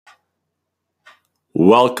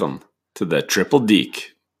Welcome to the Triple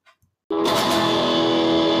Deke.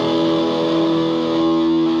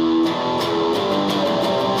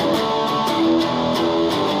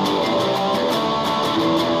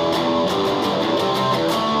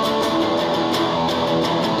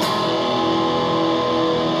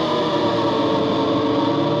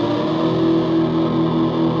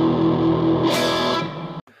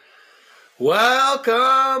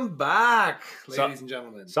 Welcome back, ladies and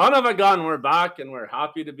gentlemen. Son of a gun, we're back and we're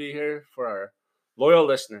happy to be here for our loyal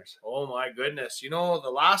listeners. Oh my goodness. You know, the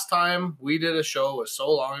last time we did a show was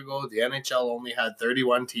so long ago, the NHL only had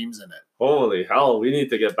 31 teams in it. Holy hell, we need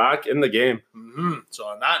to get back in the game. So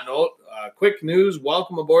on that note, quick news,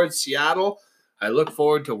 welcome aboard Seattle. I look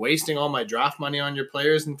forward to wasting all my draft money on your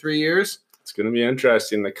players in 3 years. It's going to be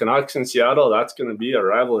interesting. The Canucks in Seattle, that's going to be a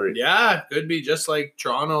rivalry. Yeah, could be just like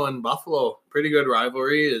Toronto and Buffalo. Pretty good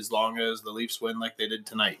rivalry as long as the Leafs win like they did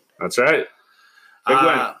tonight. That's right. Big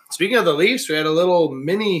win. Speaking of the Leafs, we had a little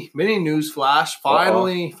mini news flash.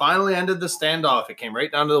 Finally ended the standoff. It came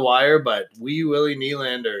right down to the wire, but wee Willie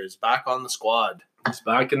Nylander is back on the squad. He's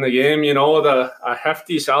back in the game. You know, a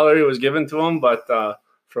hefty salary was given to him, but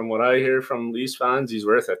from what I hear from Leafs fans, he's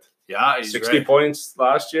worth it. Yeah, he's 60 points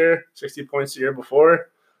last year, 60 points the year before,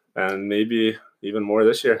 and maybe even more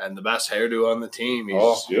this year. And the best hairdo on the team.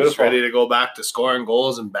 He's ready to go back to scoring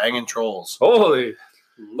goals and banging trolls. Holy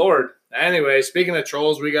Lord. Anyway, speaking of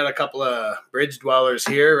trolls, we got a couple of bridge dwellers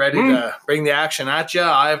here ready to bring the action at you.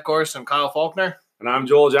 I, of course, am Kyle Faulkner. And I'm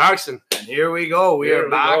Joel Jackson. And here we go. We are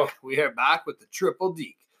back. We are back with the Triple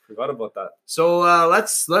Deke. Forgot about that. So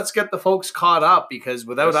let's get the folks caught up, because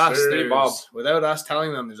without us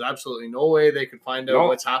telling them, there's absolutely no way they could find out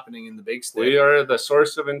what's happening in the Big Stick. We are the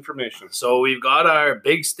source of information. So we've got our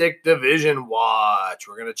Big Stick Division Watch.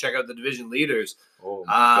 We're going to check out the division leaders. Oh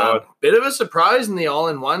my God. Bit of a surprise in the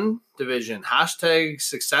all-in-one division.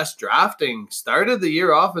 #success drafting started the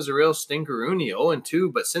year off as a real stinkeroony,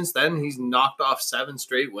 0-2, but since then he's knocked off 7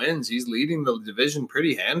 straight wins. He's leading the division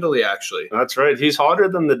pretty handily, actually. That's right. He's hotter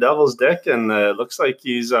than the Devil's Dick, and looks like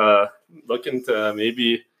he's looking to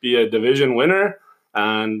maybe be a division winner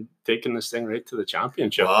and taking this thing right to the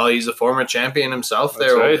championship. Well, he's a former champion himself.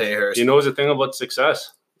 That's right. Old Hayhurst. He knows a thing about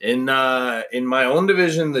success. In my own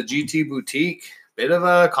division, the GT Boutique, bit of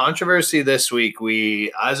a controversy this week.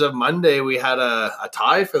 As of Monday, we had a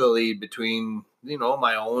tie for the lead between,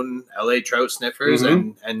 my own LA Trout Sniffers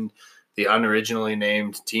and the unoriginally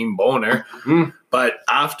named Team Boner. But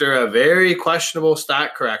after a very questionable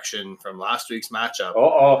stat correction from last week's matchup,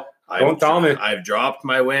 don't tell me. I've dropped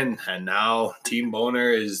my win, and now Team Boner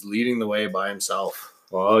is leading the way by himself.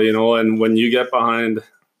 Well, and when you get behind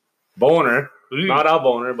Boner, not a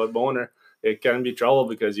Boner, but Boner, it can be trouble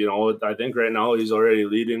because, I think right now he's already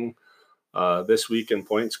leading this week in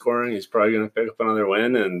point scoring. He's probably going to pick up another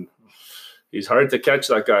win, and he's hard to catch,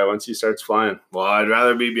 that guy, once he starts flying. Well, I'd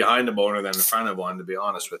rather be behind a Boner than in front of one, to be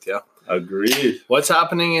honest with you. Agreed. What's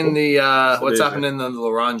happening in the happening in the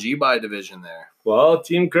Laurent Gibault division there? Well,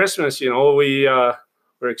 Team Christmas, we're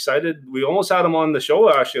excited. We almost had him on the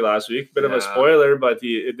show actually last week. Bit of a spoiler, but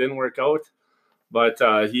it didn't work out. But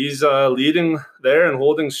he's leading there and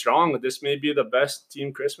holding strong. This may be the best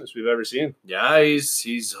Team Christmas we've ever seen. Yeah,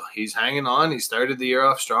 he's hanging on. He started the year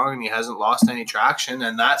off strong, and he hasn't lost any traction.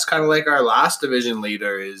 And that's kind of like our last division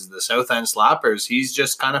leader is the South End Slappers. He's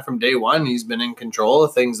just kind of from day one, he's been in control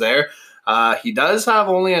of things there. He does have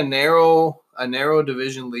only a narrow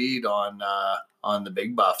division lead on the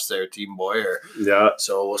big buffs there, Team Boyer. Yeah.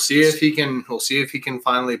 So we'll see if he can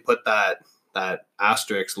finally put that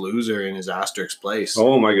asterisk loser in his asterisk place.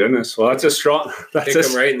 Oh my goodness! Well, that's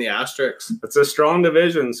him right in the asterisk. That's a strong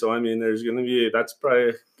division. So that's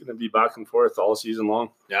probably gonna be back and forth all season long.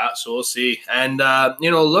 Yeah, so we'll see. And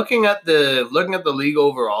looking at the league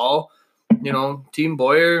overall, Team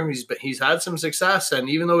Boyer, he's had some success, and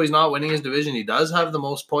even though he's not winning his division, he does have the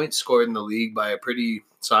most points scored in the league by a pretty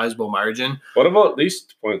sizable margin. What about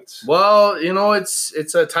least points? Well,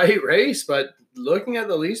 it's a tight race, but looking at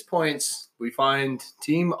the least points, we find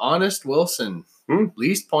Team Honest Wilson,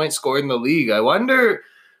 least points scored in the league. I wonder,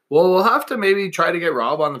 we'll have to maybe try to get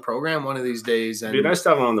Rob on the program one of these days. And it'd be nice to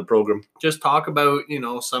have him on the program. Just talk about,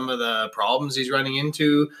 some of the problems he's running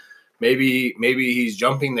into. Maybe he's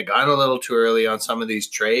jumping the gun a little too early on some of these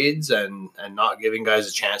trades and not giving guys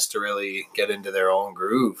a chance to really get into their own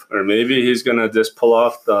groove. Or maybe he's going to just pull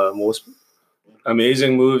off the most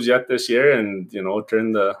amazing moves yet this year and,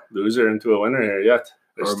 turn the loser into a winner here yet.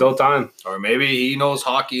 There's still time. Or maybe he knows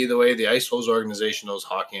hockey the way the Ice Wolves organization knows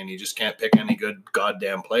hockey, and he just can't pick any good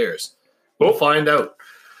goddamn players. We'll find out.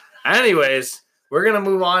 Anyways, we're going to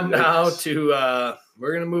move on now to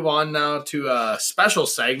we're gonna move on now to a special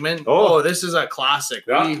segment. Oh, this is a classic.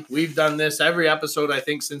 Yeah. We've done this every episode, I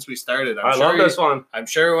think, since we started. I love this one. I'm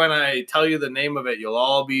sure when I tell you the name of it, you'll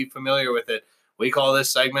all be familiar with it. We call this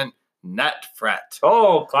segment Net Fret.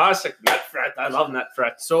 Oh, classic Net Fret. I love Net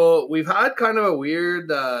Fret. So we've had kind of a weird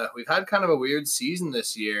season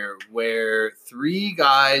this year where 3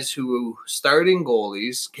 guys who starting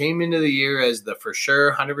goalies came into the year as the for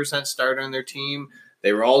sure 100% starter on their team.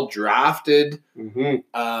 They were all drafted,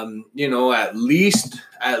 at least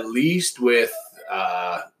with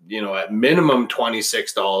at minimum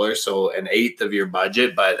 $26, so an eighth of your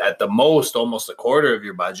budget, but at the most almost a quarter of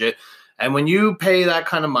your budget. And when you pay that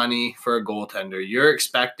kind of money for a goaltender, you're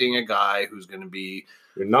expecting a guy who's going to be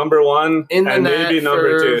your number one in the and net maybe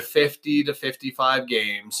number for 2. 50 to 55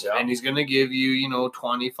 games, and he's going to give you,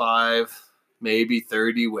 25, maybe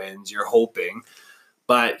 30 wins. You're hoping,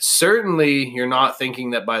 but certainly you're not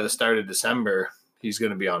thinking that by the start of December he's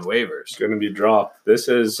going to be on waivers. It's going to be dropped. This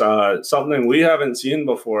is something we haven't seen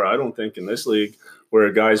before, I don't think, in this league,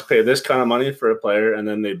 where guys pay this kind of money for a player and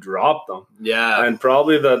then they drop them. Yeah. And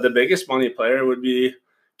probably the biggest money player would be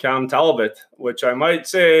Cam Talbot, which I might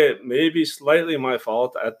say maybe slightly my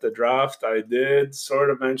fault. At the draft, I did sort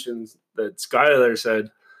of mention that Skyler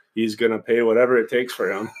said he's going to pay whatever it takes for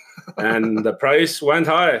him. And the price went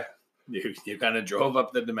high. You kind of drove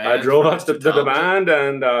up the demand. I drove up the demand,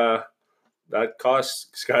 and that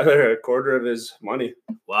cost Skyler a quarter of his money.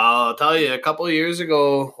 Well, I'll tell you, a couple of years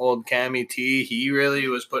ago, old Cammy T, he really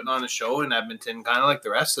was putting on a show in Edmonton, kind of like the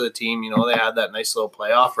rest of the team. They had that nice little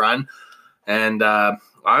playoff run. And I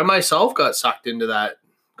myself got sucked into that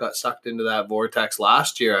vortex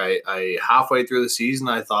last year. I halfway through the season,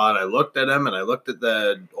 I looked at him and I looked at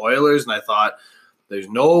the Oilers and I thought, there's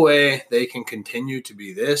no way they can continue to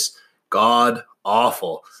be this god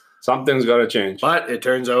awful. Something's got to change. But it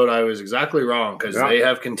turns out I was exactly wrong, because they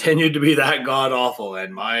have continued to be that god-awful,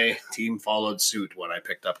 and my team followed suit when I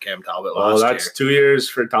picked up Cam Talbot last year. That's 2 years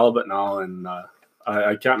for Talbot now, and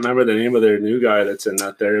I can't remember the name of their new guy that's in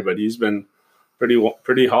that there, but he's been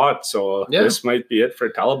pretty hot, so this might be it for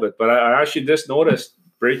Talbot. But I actually just noticed,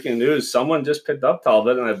 breaking news, someone just picked up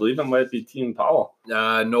Talbot, and I believe it might be Team Powell.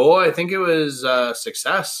 No, I think it was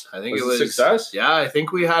Success. I think it was Success? Yeah, I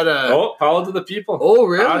think we had Powell to the people. Oh,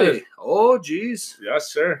 really? Oh, geez.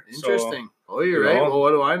 Yes, sir. Interesting. You're right. Well,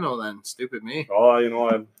 what do I know then? Stupid me.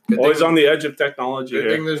 I'm always on the edge of technology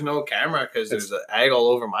Good thing there's no camera, because there's an egg all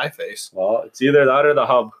over my face. Well, it's either that or the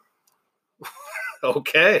hub.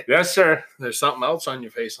 Okay. Yes, sir. There's something else on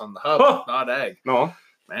your face on the hub, not egg. No.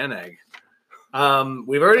 Man egg.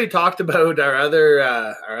 We've already talked about our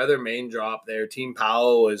other main drop there. Team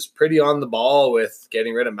Powell was pretty on the ball with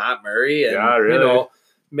getting rid of Matt Murray. And, really.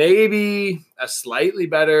 Maybe a slightly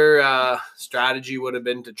better strategy would have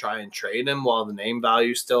been to try and trade him while the name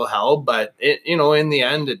value still held. But in the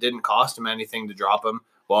end, it didn't cost him anything to drop him.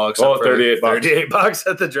 Well, except for $38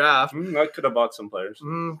 at the draft. I could have bought some players.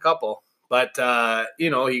 Couple. But,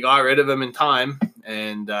 he got rid of him in time,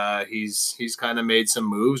 and he's kind of made some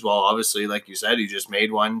moves. Well, obviously, like you said, he just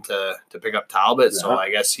made one to pick up Talbot. Yeah. So I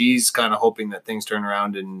guess he's kind of hoping that things turn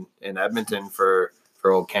around in Edmonton for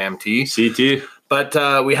old Cam T. CT.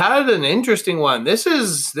 But we had an interesting one. This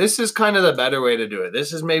is kind of the better way to do it.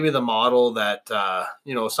 This is maybe the model that,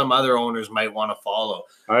 some other owners might want to follow.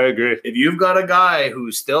 I agree. If you've got a guy who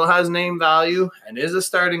still has name value and is a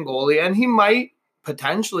starting goalie, and he might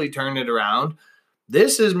potentially turn it around,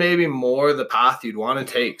 this is maybe more the path you'd want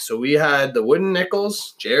to take. So we had the Wooden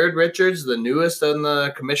Nickels, Jared Richards, the newest on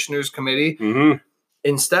the commissioners committee. Mm-hmm.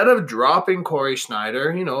 Instead of dropping Corey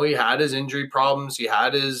Schneider, he had his injury problems. He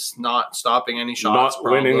had his not stopping any shots not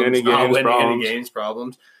problems. Winning any games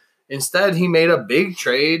problems. Instead, he made a big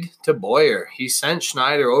trade to Boyer. He sent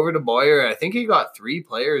Schneider over to Boyer. I think he got 3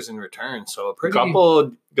 players in return. So a couple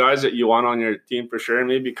of guys that you want on your team for sure.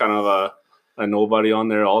 Maybe kind of a nobody on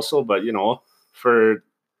there also. But, for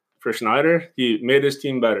Schneider, he made his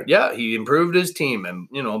team better. Yeah, he improved his team. And,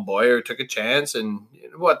 Boyer took a chance. And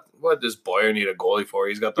what does Boyer need a goalie for?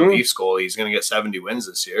 He's got the Leafs goalie. He's going to get 70 wins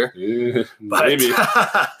this year. Maybe.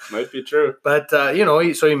 Might be true. But, so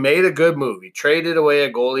he made a good move. He traded away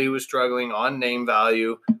a goalie who was struggling on name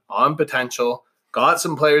value, on potential, got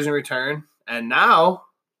some players in return. And now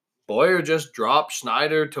Boyer just dropped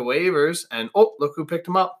Schneider to waivers. And, look who picked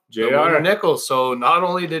him up. JR Nichols. So not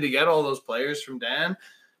only did he get all those players from Dan,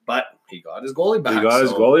 but he got his goalie back. He got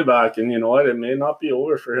his goalie back. And you know what? It may not be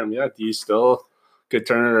over for him yet. He still could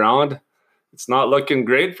turn it around. It's not looking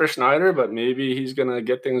great for Schneider, but maybe he's going to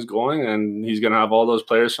get things going, and he's going to have all those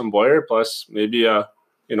players from Boyer, plus maybe a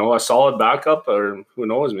a solid backup, or who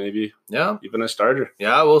knows, maybe even a starter.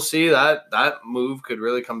 Yeah, we'll see. That move could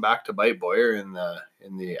really come back to bite Boyer in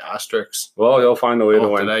the asterisks. Well, he'll find a way to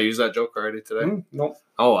win. Did I use that joke already today? No.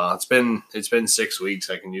 Oh well, it's been 6 weeks.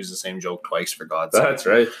 I can use the same joke twice, for God's sake. That's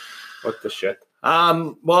right. What the shit?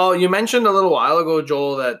 Well, you mentioned a little while ago,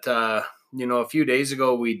 Joel, that a few days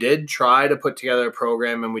ago we did try to put together a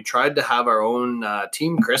program, and we tried to have our own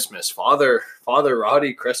team Christmas. Father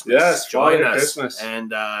Roddy Christmas. Yes, join Father us. Christmas.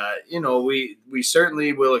 And we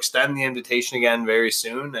certainly will extend the invitation again very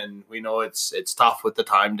soon. And we know it's tough with the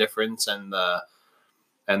time difference and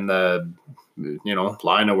the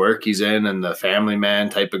line of work he's in and the family man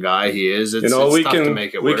type of guy he is. It's tough to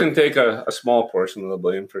make it work. We can take a small portion of the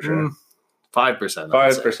blame for sure. 5%.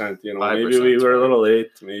 5%. Maybe we were a little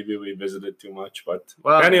late. Maybe we visited too much. But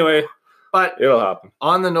anyway, it'll happen.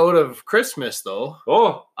 On the note of Christmas, though,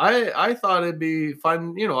 I thought it'd be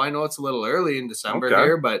fun. I know it's a little early in December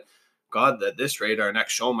here, but God, at this rate, our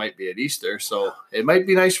next show might be at Easter. So it might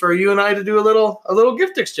be nice for you and I to do a little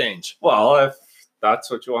gift exchange. Well, if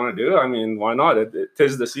that's what you want to do, I mean, why not?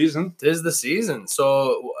 Tis the season. Tis the season.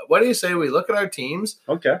 So what do you say we look at our teams?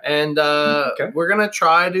 Okay. And we're going to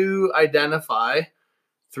try to identify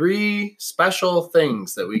 3 special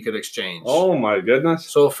things that we could exchange. Oh my goodness.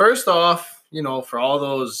 So first off, for all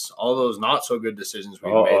those not so good decisions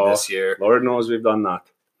we've made this year. Lord knows we've done that.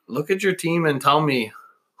 Look at your team and tell me,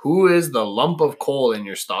 who is the lump of coal in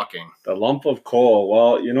your stocking? The lump of coal.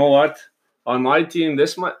 Well, you know what? On my team,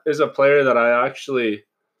 this is a player that I actually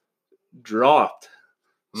dropped.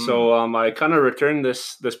 So I kind of returned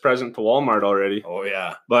this present to Walmart already. Oh,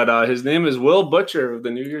 yeah. But his name is Will Butcher of the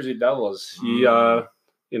New Jersey Devils. He, I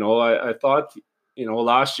thought,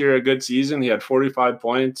 last year a good season. He had 45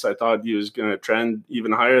 points. I thought he was going to trend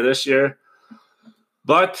even higher this year.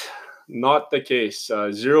 But not the case.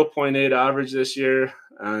 0.8 average this year.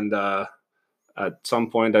 And at some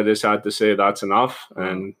point, I just had to say that's enough.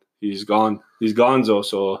 And he's gone. He's gonzo.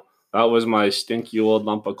 So that was my stinky old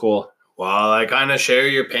lump of coal. Well, I kind of share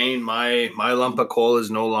your pain. My lump of coal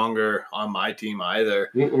is no longer on my team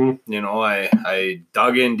either. I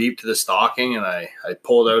dug in deep to the stocking and I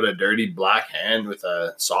pulled out a dirty black hand with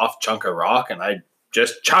a soft chunk of rock and I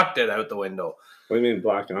just chucked it out the window. What do you mean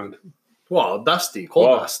black hand? Well, dusty,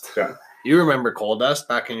 coal dust. Okay. You remember coal dust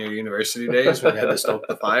back in your university days when you had to stoke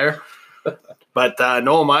the fire? But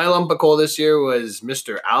no, my lump of coal this year was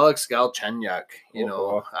Mr. Alex Galchenyuk.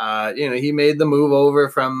 He made the move over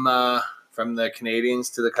from the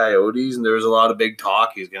Canadiens to the Coyotes, and there was a lot of big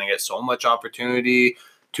talk. He's going to get so much opportunity.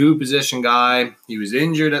 2-position guy. He was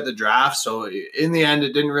injured at the draft, so in the end,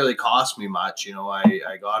 it didn't really cost me much.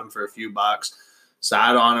 I got him for a few bucks,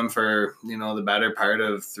 sat on him for the better part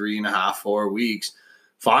of 3.5-4 weeks.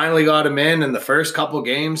 Finally got him in the first couple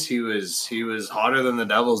games. He was hotter than the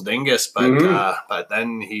Devil's dingus, but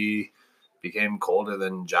then he became colder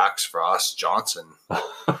than Jack's Frost Johnson.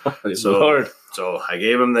 So I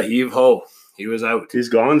gave him the heave ho. He was out.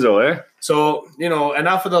 He's gonzo, eh? So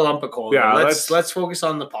enough of the lump of coal. Yeah, let's focus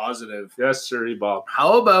on the positive. Yes, sir, Bob.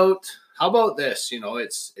 How about this?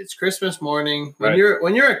 It's Christmas morning. When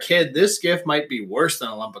you're a kid, this gift might be worse than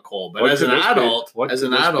a lump of coal. But as an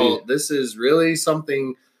adult, this is really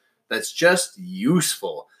something that's just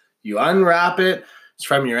useful. You unwrap it. It's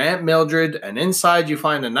from your Aunt Mildred, and inside you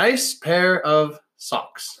find a nice pair of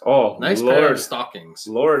socks. Oh, nice pair of stockings.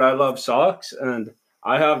 Lord, I love socks, and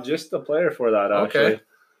I have just the player for that. Actually,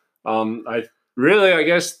 I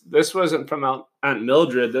guess this wasn't from Aunt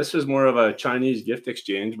Mildred. This was more of a Chinese gift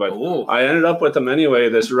exchange, but I ended up with him anyway.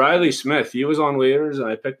 This Riley Smith, he was on waivers and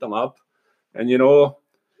I picked him up, and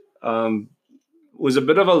was a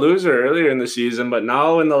bit of a loser earlier in the season, but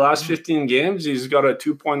now in the last 15 games, he's got a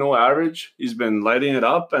 2.0 average. He's been lighting it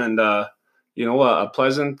up, and a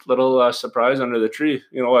pleasant little surprise under the tree.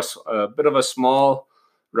 A bit of a small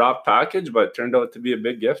wrap package, but turned out to be a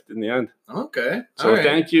big gift in the end. Okay. So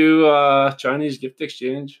thank you, Chinese gift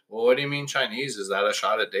exchange. Well, what do you mean Chinese? Is that a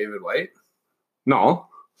shot at David White? No.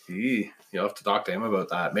 You'll have to talk to him about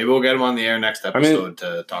that. Maybe we'll get him on the air next episode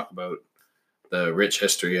to talk about the rich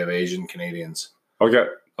history of Asian Canadians. Okay.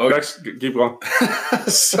 Next, keep going.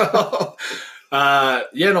 So,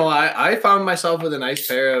 I found myself with a nice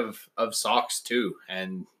pair of socks too.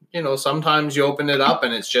 And, sometimes you open it up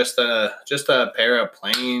and it's just a pair of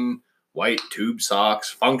plain white tube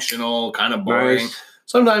socks, functional, kind of boring. Nice.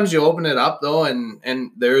 Sometimes you open it up though,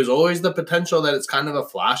 and there's always the potential that it's kind of a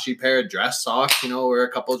flashy pair of dress socks. We're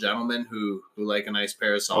a couple gentlemen who like a nice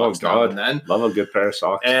pair of socks now and then. Love a good pair of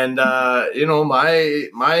socks. And my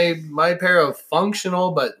pair of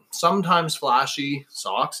functional but sometimes flashy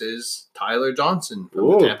socks is Tyler Johnson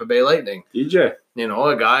from the Tampa Bay Lightning. DJ. You know,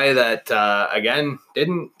 a guy that again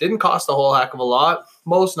didn't cost a whole heck of a lot.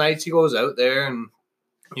 Most nights he goes out there and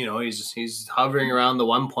you know he's hovering around the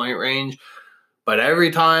 1 point range. But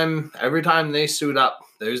every time they suit up,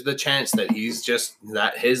 there's the chance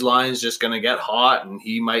that his line's just going to get hot and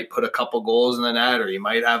he might put a couple goals in the net or he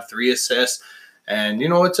might have 3 assists. And, you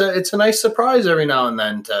know, it's a nice surprise every now and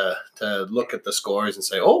then to look at the scores and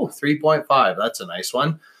say, oh, 3.5, that's a nice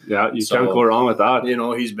one. Yeah, you can't go wrong with that. You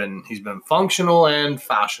know, he's been functional and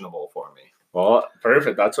fashionable for me. Well,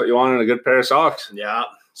 perfect. That's what you want in a good pair of socks. Yeah.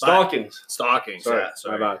 Stockings. Sorry.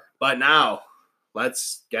 My bad. But now,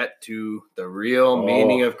 let's get to the real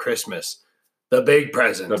meaning of Christmas. The big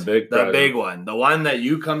present. The big one. The one that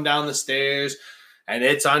you come down the stairs and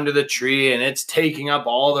it's under the tree and it's taking up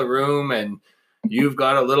all the room and you've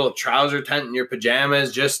got a little trouser tent in your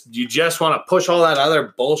pajamas. You just want to push all that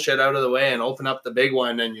other bullshit out of the way and open up the big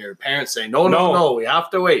one. And your parents say, no, we have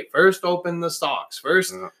to wait. First, open the stocks.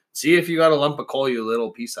 First, see if you got a lump of coal, you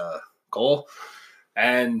little piece of coal.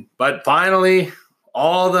 But finally,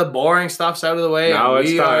 all the boring stuff's out of the way. Now and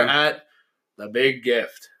we are at the big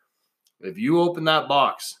gift. If you open that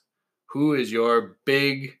box, who is your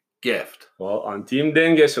big gift? Well, on Team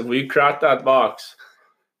Dingus, if we cracked that box,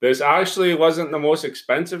 this actually wasn't the most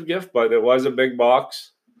expensive gift, but it was a big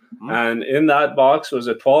box. And in that box was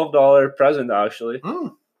a $12 present, actually.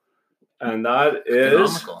 And that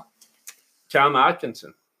is Cam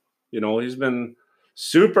Atkinson. You know, he's been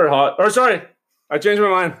super hot. Or sorry, I changed my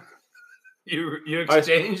mind. You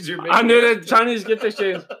exchanged your big I knew the Chinese gift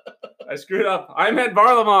exchange. I screwed up. I meant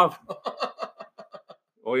Varlamov.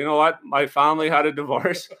 Well, you know what? My family had a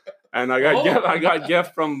divorce. And I got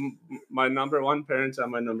gift from my number 1 parents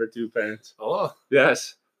and my number 2 parents. Oh.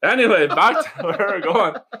 Yes. Anyway, back to where we're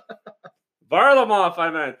going. Varlamov, I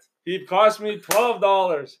meant. He cost me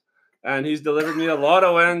 $12. And he's delivered me a lot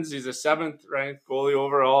of wins. He's a 7th ranked goalie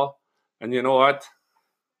overall. And you know what?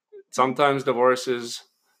 Sometimes divorces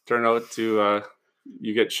turn out to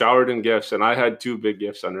you get showered in gifts. And I had 2 big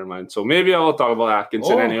gifts under mine. So maybe I will talk about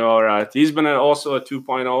Atkinson anyway. All right. He's been also a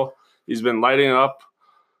 2.0. He's been lighting it up.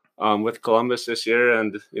 With Columbus this year,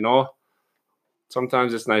 and you know,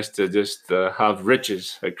 sometimes it's nice to just have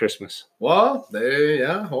riches at Christmas. Well,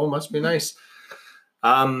 must be nice.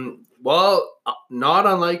 Well, not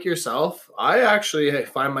unlike yourself, I actually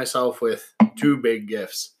find myself with 2 big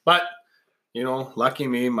gifts. But you know, lucky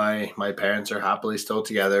me, my parents are happily still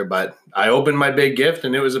together. But I opened my big gift,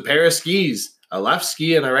 and it was a pair of skis, a left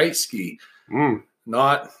ski and a right ski.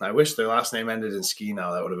 I wish their last name ended in ski.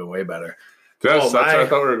 Now that would have been way better. Yes, that's what I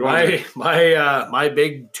thought we were going. My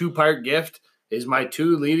big 2-part gift is my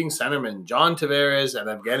 2 leading centermen, John Tavares and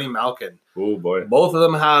Evgeny Malkin. Oh boy! Both of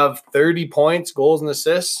them have 30 points, goals, and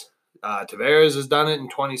assists. Tavares has done it in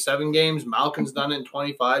 27 games. Malkin's done it in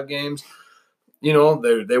 25 games. You know,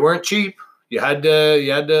 they weren't cheap. You had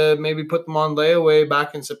to maybe put them on layaway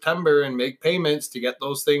back in September and make payments to get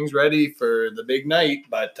those things ready for the big night.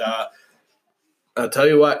 But I'll tell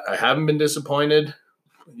you what, I haven't been disappointed.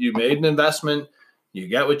 You made an investment, you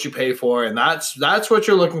get what you pay for, and that's what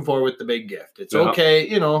you're looking for with the big gift. It's okay,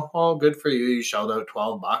 you know, all good for you. You shelled out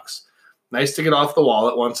 $12. Nice to get off the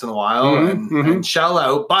wallet once in a while and shell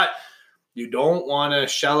out, but you don't want to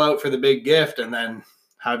shell out for the big gift and then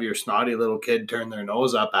have your snotty little kid turn their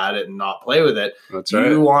nose up at it and not play with it. That's right.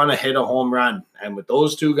 You want to hit a home run. And with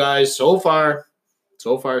those 2 guys, so far,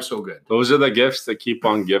 so good. Those are the gifts that keep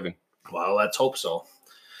on giving. Well, let's hope so.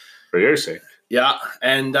 For your sake. Yeah,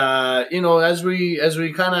 and you know, as we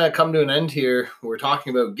kind of come to an end here, we're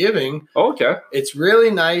talking about giving. Okay, it's really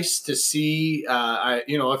nice to see.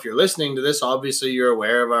 You know, if you're listening to this, obviously you're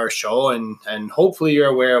aware of our show, and hopefully you're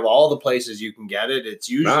aware of all the places you can get it. It's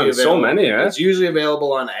usually available, so many. It's usually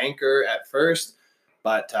available on Anchor at first,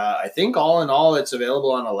 but I think all in all, it's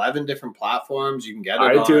available on 11 different platforms. You can get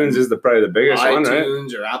it. iTunes is probably the biggest one, right?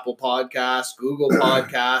 iTunes or Apple Podcasts, Google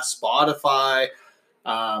Podcasts, Spotify.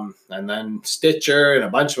 And then Stitcher and a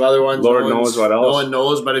bunch of other ones. Lord knows what else. No one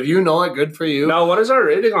knows, but if you know it, good for you. Now, what is our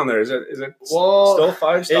rating on there? Is it still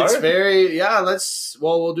 5 stars? It's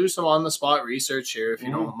we'll do some on the spot research here if you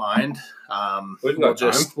don't mind.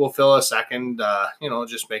 We'll fill a second,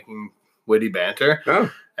 just making witty banter. Yeah.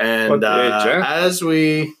 And as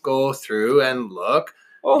we go through and look,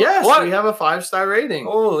 we have a 5-star rating.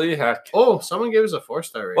 Holy heck. Oh, someone gave us a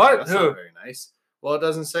 4-star rating. What? That's not very nice. Well, it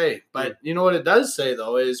doesn't say, but you know what it does say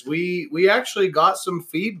though is we actually got some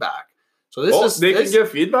feedback. So they can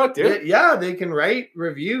give feedback too. Yeah, they can write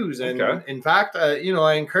reviews, and in fact, I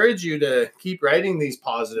encourage you to keep writing these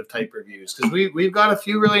positive type reviews because we've got a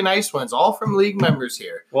few really nice ones, all from league members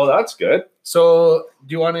here. Well, that's good. So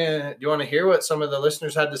do you want to hear what some of the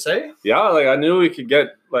listeners had to say? Yeah, like I knew we could get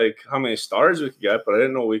like how many stars we could get, but I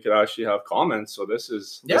didn't know we could actually have comments. So this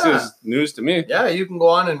is news to me. Yeah, you can go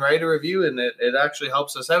on and write a review, and it actually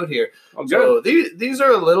helps us out here. Oh, so these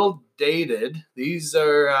are a little dated. These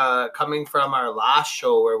are coming from our last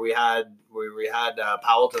show where we had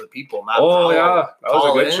Powell to the People. Matt Powell, yeah, that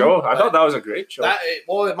was a good show. I thought that was a great show.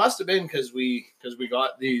 It must have been because we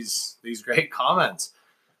got these great comments.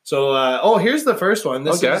 So, here's the first one.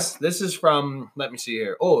 This is from, let me see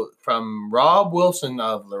here. From Rob Wilson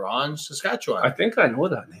of LaRonge, Saskatchewan. I think I know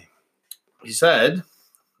that name. He said,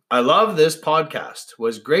 I love this podcast.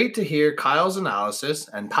 Was great to hear Kyle's analysis,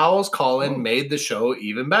 and Powell's call-in made the show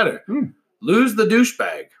even better. Lose the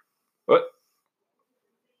douchebag. What?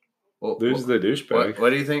 Lose the douchebag. What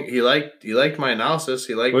do you think? He liked my analysis.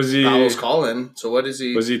 He liked Powell's call-in. So what is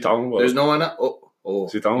he? Was he talking about? There's no one.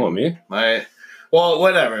 Is he talking about me? Well,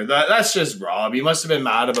 whatever. That's just Rob. He must have been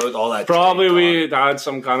mad about all that. Probably we had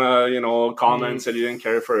some kind of, comments that he didn't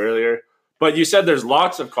care for earlier. But you said there's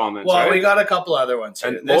lots of comments, well, right? We got a couple other ones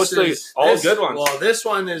here. And mostly all good ones. Well, this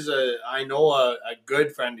one is I know a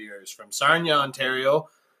good friend of yours from Sarnia, Ontario,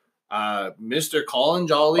 Mr. Colin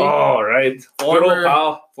Jolly. Oh, right.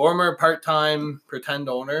 Former part-time pretend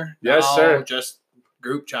owner. Yes, sir. Just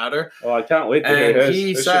group chatter. Oh, I can't wait to hear his.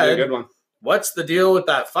 He this said, should be a good one. What's the deal with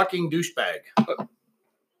that fucking douchebag?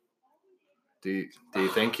 Do you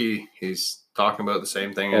think he's talking about the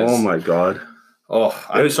same thing as... Oh, my God. Oh,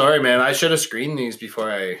 I'm sorry, man. I should have screened these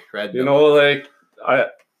before I read them.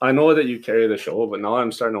 I know that you carry the show, but now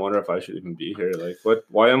I'm starting to wonder if I should even be here. Like,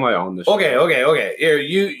 why am I on this show? Okay. Here,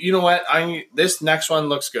 you know what? This next one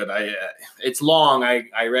looks good. It's long.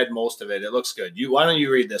 I read most of it. It looks good. Why don't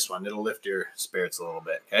you read this one? It'll lift your spirits a little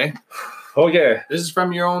bit, okay? Okay. This is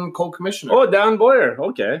from your own co-commissioner. Oh, Dan Boyer.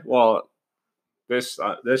 Okay. Well, this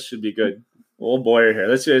should be good. Old Boyer here.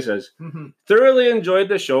 Let's see what it says. Thoroughly enjoyed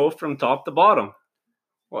the show from top to bottom.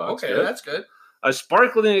 Well, that's good. A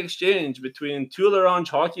sparkling exchange between two LaRonge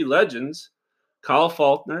hockey legends, Kyle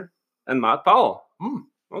Faulkner and Matt Powell.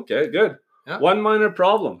 Okay, good. Yeah. One minor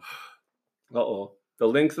problem. The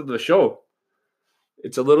length of the show.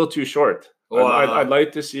 It's a little too short. Well, I'd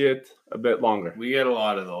like to see it a bit longer. We get a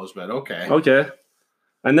lot of those, but okay. Okay.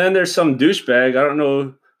 And then there's some douchebag. I don't know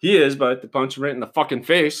who he is, but I have to punch him right in the fucking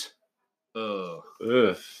face.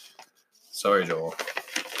 Ugh. Sorry, Joel.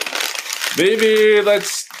 Maybe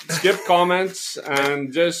let's skip comments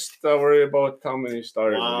and just worry about how many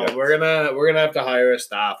stars we get. We're gonna have to hire a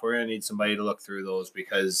staff. We're gonna need somebody to look through those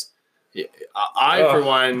because I for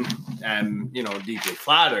one am deeply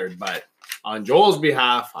flattered, but on Joel's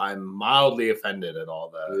behalf, I'm mildly offended at all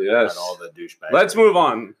the douchebags. Let's move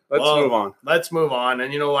on. Let's move on.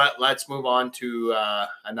 And you know what? Let's move on to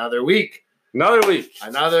another week.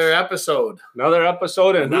 Another episode.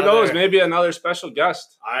 And who knows, maybe another special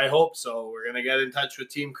guest. I hope so. We're going to get in touch with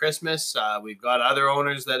Team Christmas. We've got other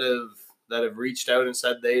owners that have reached out and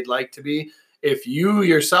said they'd like to be. If you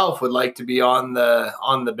yourself would like to be on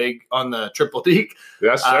the Triple Deke,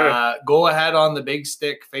 yes, sir. Go ahead on the Big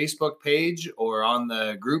Stick Facebook page or on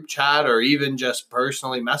the group chat, or even just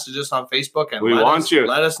personally message us on Facebook and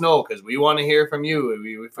let us know, because we want to hear from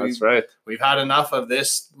you. That's right. We've had enough of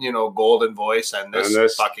this, golden voice and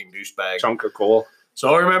this fucking douchebag chunk of coal.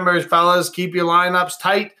 So remember, fellas, keep your lineups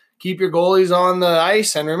tight, keep your goalies on the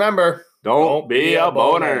ice, and remember, don't be a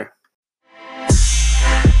boner.